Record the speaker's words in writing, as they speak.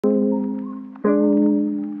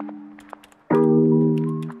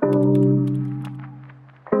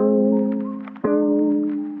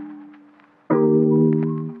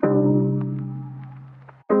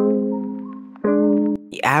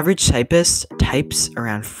average typist types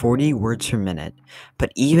around 40 words per minute,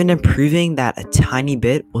 but even improving that a tiny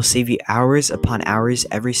bit will save you hours upon hours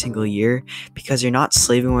every single year because you're not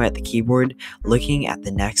slaving away at the keyboard looking at the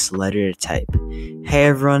next letter to type. Hey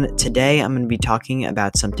everyone, today I'm going to be talking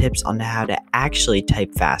about some tips on how to actually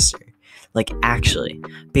type faster.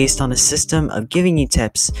 Based on a system of giving you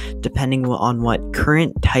tips depending on what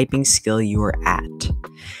current typing skill you are at.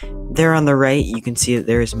 There on the right, you can see that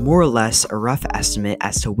there is more or less a rough estimate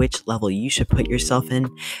as to which level you should put yourself in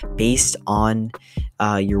based on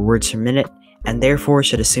your words per minute, and therefore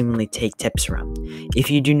should assumingly take tips from. If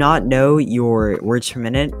you do not know your words per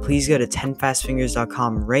minute, please go to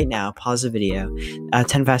 10fastfingers.com right now, pause the video.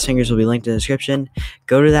 10 Fast Fingers will be linked in the description.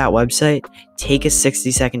 Go to that website, take a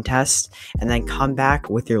 60-second test, and then come back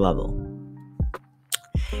with your level.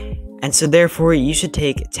 And so therefore, you should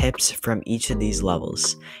take tips from each of these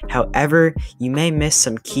levels. However, you may miss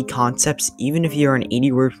some key concepts even if you're an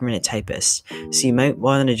 80 word per minute typist, so you might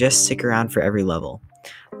want to just stick around for every level.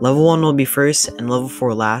 Level 1 will be first and level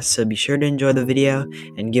 4 last, so be sure to enjoy the video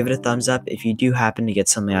and give it a thumbs up if you do happen to get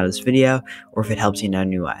something out of this video or if it helps you in a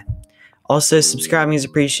new way. Also, subscribing is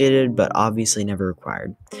appreciated, but obviously never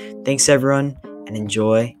required. Thanks everyone, and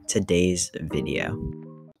enjoy today's video.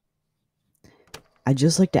 I'd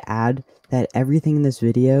just like to add that everything in this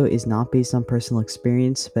video is not based on personal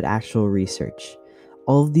experience, but actual research.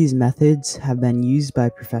 All of these methods have been used by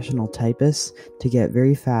professional typists to get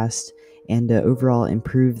very fast and to overall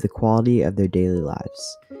improve the quality of their daily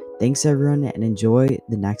lives. Thanks everyone, and enjoy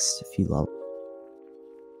the next few levels.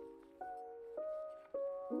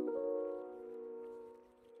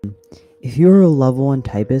 If you are a level 1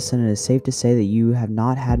 typist, then it is safe to say that you have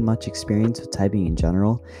not had much experience with typing in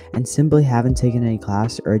general and simply haven't taken any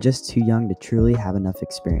class or are just too young to truly have enough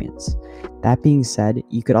experience. That being said,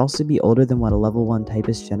 you could also be older than what a level 1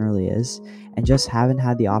 typist generally is and just haven't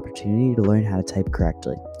had the opportunity to learn how to type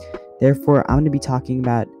correctly. Therefore, I'm going to be talking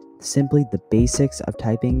about simply the basics of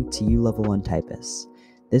typing to you level 1 typists.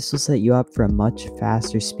 This will set you up for a much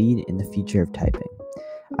faster speed in the future of typing.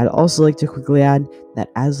 I'd also like to quickly add that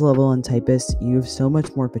as level 1 typist, you have so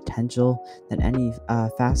much more potential than any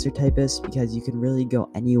faster typist because you can really go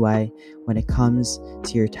any way when it comes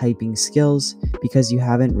to your typing skills because you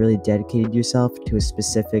haven't really dedicated yourself to a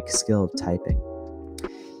specific skill of typing.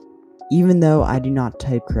 Even though I do not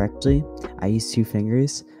type correctly, I use 2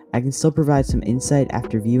 fingers, I can still provide some insight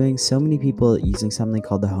after viewing so many people using something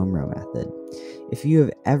called the Homerow method. If you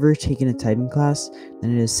have ever taken a typing class,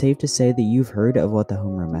 then it is safe to say that you've heard of what the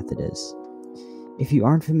Homerow method is. If you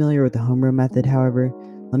aren't familiar with the Homerow method, however,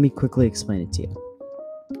 let me quickly explain it to you.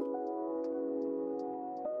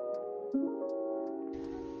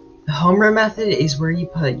 The Homerow method is where you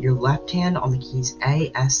put your left hand on the keys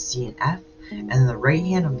A, S, C, and F, and then the right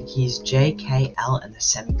hand on the keys J, K, L, and the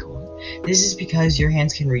semicolon. This is because your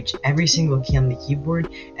hands can reach every single key on the keyboard,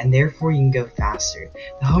 and therefore you can go faster.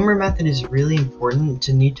 The Homerow method is really important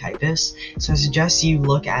to new typists, so I suggest you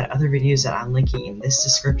look at other videos that I'm linking in this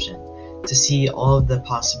description to see all of the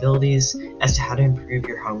possibilities as to how to improve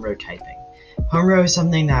your Homerow typing. Homerow is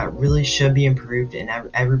something that really should be improved in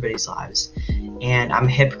everybody's lives, and I'm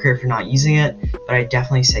a hypocrite for not using it, but I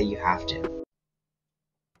definitely say you have to.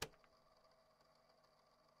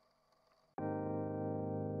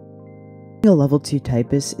 A level 2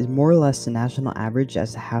 typist is more or less the national average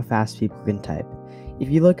as to how fast people can type. If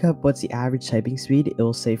you look up what's the average typing speed, it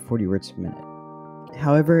will say 40 words per minute.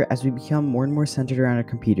 However, as we become more and more centered around our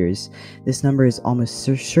computers, this number is almost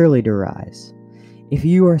surely to rise. If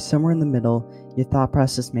you are somewhere in the middle, your thought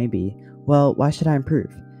process may be, well, why should I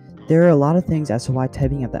improve? There are a lot of things as to why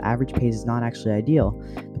typing at the average pace is not actually ideal,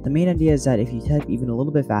 but the main idea is that if you type even a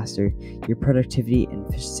little bit faster, your productivity and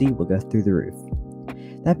efficiency will go through the roof.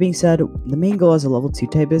 That being said, the main goal as a level 2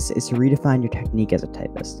 typist is to redefine your technique as a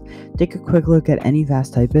typist. Take a quick look at any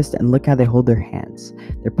fast typist and look how they hold their hands,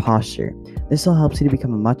 their posture. This will help you to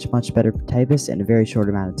become a much better typist in a very short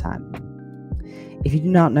amount of time. If you do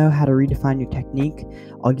not know how to redefine your technique,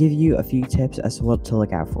 I'll give you a few tips as to what to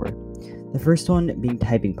look out for. The first one being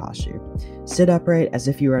typing posture. Sit upright as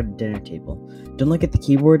if you were at a dinner table. Don't look at the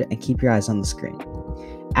keyboard and keep your eyes on the screen.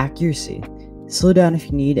 Accuracy. Slow down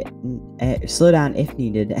if needed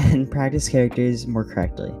and practice characters more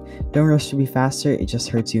correctly. Don't rush to be faster, it just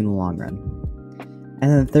hurts you in the long run. And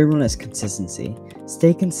then the third one is consistency.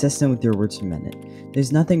 Stay consistent with your words per minute.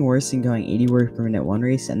 There's nothing worse than going 80 words per minute one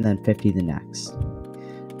race and then 50 the next.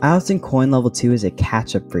 I often coin level 2 as a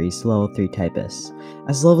catch-up phrase to level 3 typists.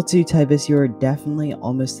 As a level 2 typist, you are definitely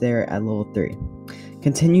almost there at level 3.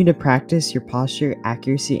 Continue to practice your posture,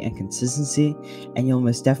 accuracy, and consistency, and you'll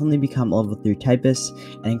most definitely become a level 3 typist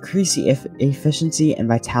and increase the efficiency and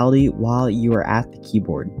vitality while you are at the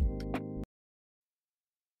keyboard.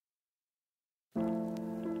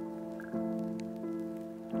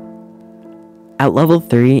 At level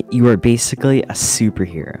 3, you are basically a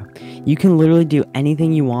superhero. You can literally do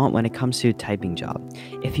anything you want when it comes to a typing job.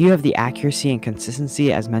 If you have the accuracy and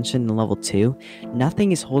consistency as mentioned in level 2,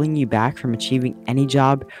 nothing is holding you back from achieving any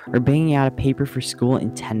job or banging out a paper for school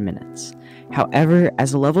in 10 minutes. However,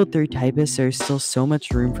 as a level 3 typist, there is still so much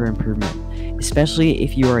room for improvement, especially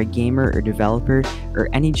if you are a gamer or developer or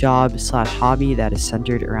any job/hobby that is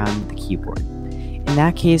centered around the keyboard. In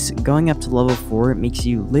that case, going up to level 4 makes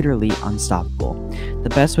you literally unstoppable. The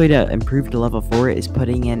best way to improve to level 4 is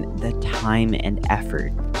putting in the time and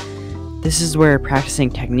effort. This is where practicing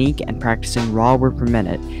technique and practicing raw word per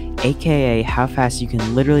minute, aka how fast you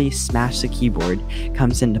can literally smash the keyboard,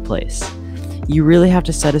 comes into place. You really have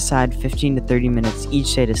to set aside 15 to 30 minutes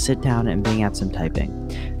each day to sit down and bang out some typing.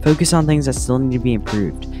 Focus on things that still need to be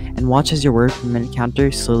improved, and watch as your word per minute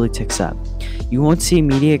counter slowly ticks up. You won't see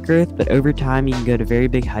immediate growth, but over time you can go to very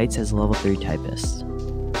big heights as a level 3 typist.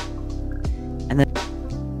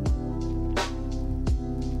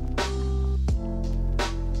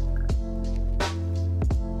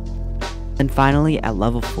 And finally, at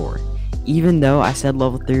level 4. Even though I said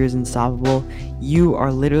level 3 is unstoppable, you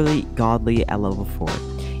are literally godly at level 4.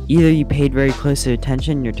 Either you paid very close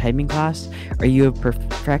attention in your typing class, or you have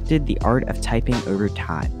perfected the art of typing over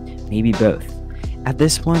time. Maybe both. At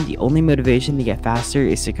this point, the only motivation to get faster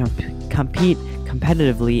is to compete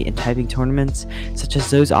competitively in typing tournaments, such as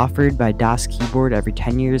those offered by DOS Keyboard every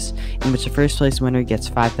 10 years, in which the first place winner gets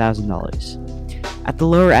 $5,000. At the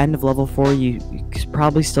lower end of level 4, you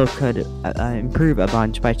probably still could improve a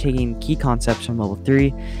bunch by taking key concepts from level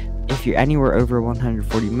 3. If you're anywhere over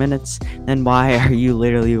 140 minutes, then why are you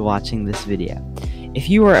literally watching this video? If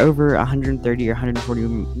you are over 130 or 140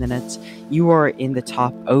 minutes, you are in the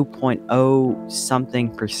top 0.0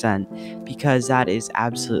 something %, because that is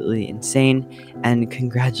absolutely insane, and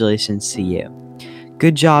congratulations to you.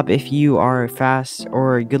 Good job if you are fast,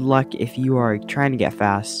 or good luck if you are trying to get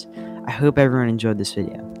fast. I hope everyone enjoyed this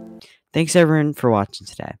video. Thanks everyone for watching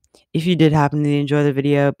today. If you did happen to enjoy the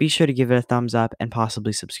video, be sure to give it a thumbs up and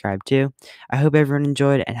possibly subscribe too. I hope everyone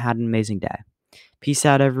enjoyed and had an amazing day. Peace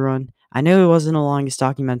out, everyone. I know it wasn't the longest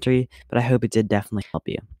documentary, but I hope it did definitely help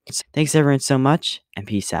you. Thanks everyone so much, and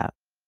peace out.